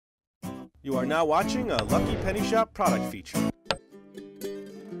You are now watching a Lucky Penny Shop product feature.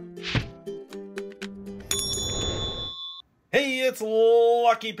 Hey, it's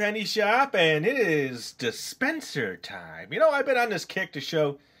Lucky Penny Shop, and it is dispenser time. You know, I've been on this kick to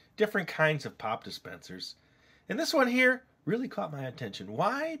show different kinds of pop dispensers. And this one here really caught my attention.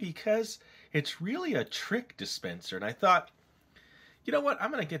 Why? Because it's really a trick dispenser. And I thought, you know what? I'm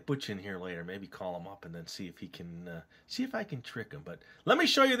going to get Butch in here later. Maybe call him up and then see if he can, see if I can trick him. But let me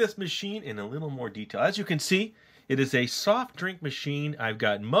show you this machine in a little more detail. As you can see, it is a soft drink machine. I've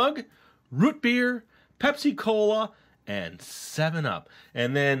got mug, root beer, Pepsi Cola, and 7-Up.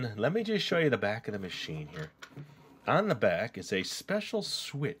 And then let me just show you the back of the machine here. On the back is a special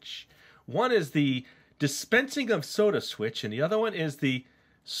switch. One is the dispensing of soda switch, and the other one is the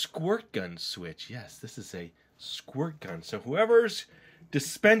squirt gun switch. Yes, this is a squirt gun. So whoever's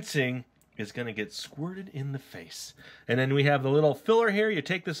dispensing is going to get squirted in the face. And then we have the little filler here. You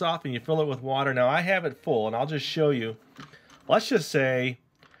take this off and you fill it with water. Now I have it full, and I'll just show you. Let's just say,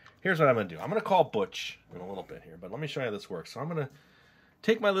 here's what I'm going to do. I'm going to call Butch in a little bit here, but let me show you how this works. So I'm going to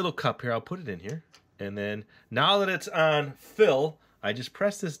take my little cup here. I'll put it in here. And then now that it's on fill, I just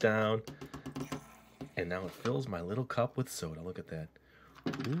press this down, and now it fills my little cup with soda. Look at that.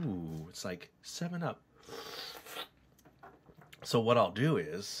 Ooh, it's like 7-Up. So what I'll do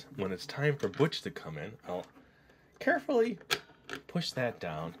is, when it's time for Butch to come in, I'll carefully push that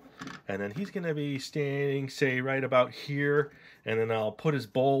down. And then he's going to be standing, say, right about here. And then I'll put his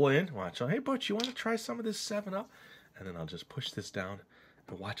bowl in. Watch. Oh, hey, Butch, you want to try some of this 7-Up? And then I'll just push this down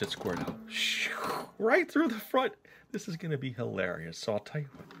and watch it squirt out. Right through the front. This is going to be hilarious. So I'll tell you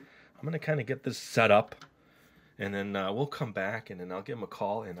what. I'm going to kind of get this set up. And then we'll come back, and then I'll give him a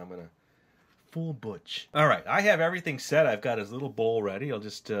call, and I'm going to fool Butch. All right, I have everything set. I've got his little bowl ready. I'll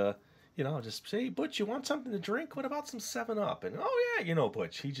just, you know, I'll just say, Butch, you want something to drink? What about some 7-Up? And, oh, yeah, you know,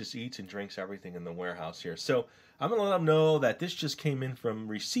 Butch, he just eats and drinks everything in the warehouse here. So I'm going to let him know that this just came in from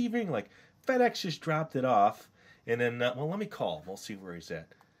receiving. Like, FedEx just dropped it off. And then, well, let me call him. We'll see where he's at.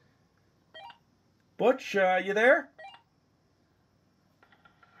 Butch, you there?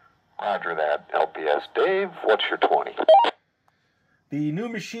 Roger that. LPS-Dave, what's your 20? The new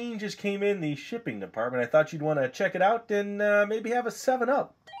machine just came in the shipping department. I thought you'd want to check it out and maybe have a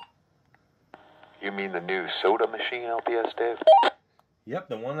 7-Up. You mean the new soda machine, LPS-Dave? Yep,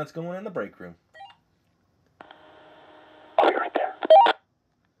 the one that's going in the break room. I'll be right there.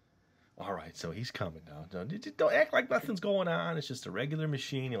 All right, so he's coming now. Don't act like nothing's going on. It's just a regular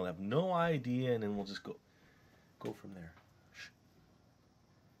machine. You'll have no idea, and then we'll just go from there.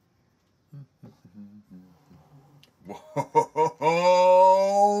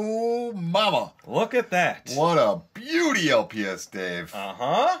 Whoa, mama. Look at that. What a beauty, LPS-Dave.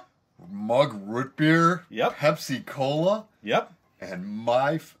 Uh-huh. Mug root beer. Yep. Pepsi Cola. Yep. And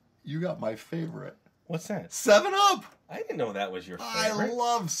you got my favorite. What's that? 7-Up. I didn't know that was your favorite. I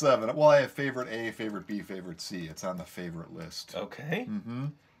love 7-Up. Well, I have favorite A, favorite B, favorite C. It's on the favorite list. Okay. Mm-hmm.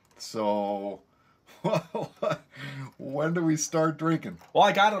 So, when do we start drinking? Well,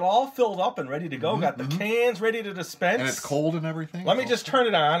 I got it all filled up and ready to go. Got the cans ready to dispense. And it's cold and everything? Let me just turn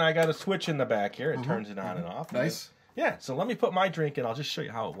it on. I got a switch in the back here. It turns it on and off. Nice. Yeah, so let me put my drink in. I'll just show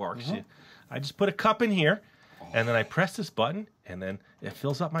you how it works. I just put a cup in here, and then I press this button, and then it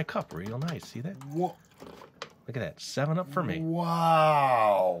fills up my cup real nice. See that? Whoa. Look at that. 7-Up for me.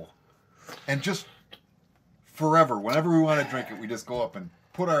 Wow. And just forever, whenever we want to drink it, we just go up and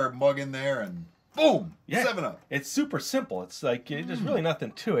put our mug in there and boom, yeah. 7-Up. It's super simple. It's like, there's really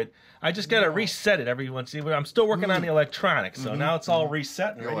nothing to it. I just got to reset it every once in a while. I'm still working on the electronics, so now it's all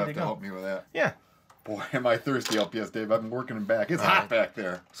reset and You'll ready have to to go. help me with that. Yeah. Boy, am I thirsty, LPS-Dave. I've been working him back. It's hot back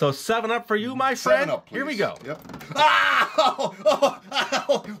there. So 7-Up for you, my friend. 7-Up, please. Here we go. Yep.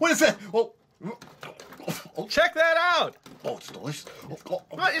 Oh, what is that? Oh. Check that out. Oh, it's delicious.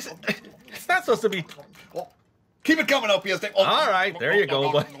 What is it? It's not supposed to be. Keep it coming, LPS-Dave. All right, there you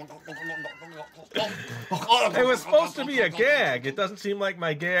go, bud. It was supposed to be a gag. It doesn't seem like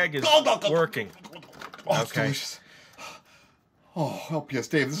my gag is working. Oh, it's delicious. Oh,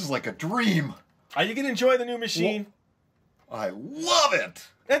 LPS-Dave, this is like a dream. Are you going to enjoy the new machine? I love it.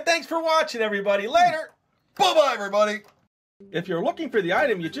 And thanks for watching, everybody. Later. Bye-bye, everybody. If you're looking for the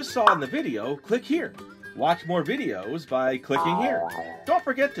item you just saw in the video, click here. Watch more videos by clicking here. Don't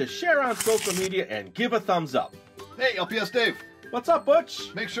forget to share on social media and give a thumbs up. Hey, LPS-Dave. What's up,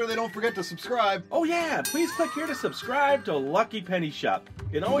 Butch? Make sure they don't forget to subscribe. Oh yeah, please click here to subscribe to Lucky Penny Shop.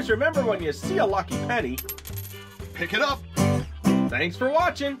 And always remember, when you see a lucky penny, pick it up. Thanks for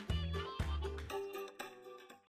watching.